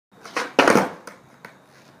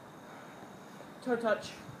Toe touch.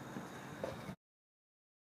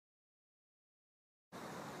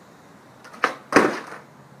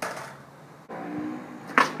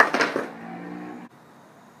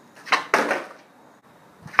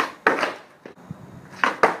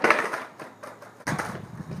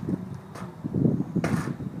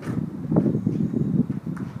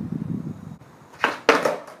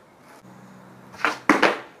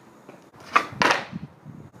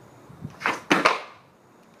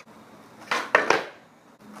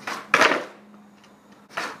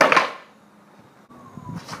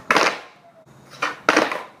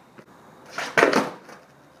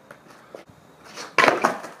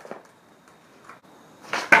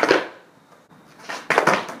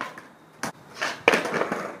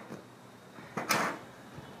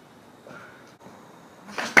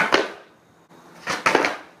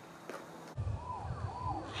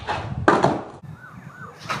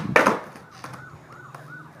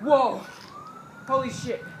 Whoa! Holy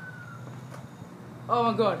shit!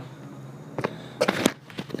 Oh my god.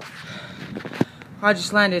 I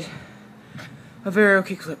just landed a varial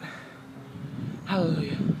kickflip.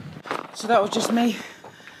 Hallelujah. So that was just me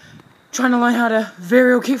trying to learn how to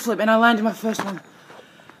varial kickflip, and I landed my first one.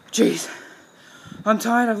 Jeez. I'm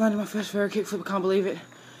tired, I've landed my first varial kickflip, I can't believe it.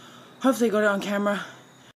 Hopefully I got it on camera.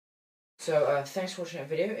 So, thanks for watching that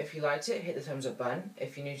video. If you liked it, hit the thumbs up button.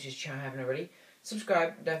 If you're new to this channel and haven't already,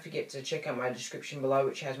 subscribe. Don't forget to check out my description below,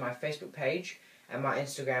 which has my Facebook page and my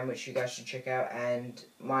Instagram, which you guys should check out, and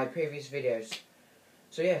my previous videos.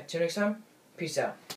 So yeah, till next time, peace out.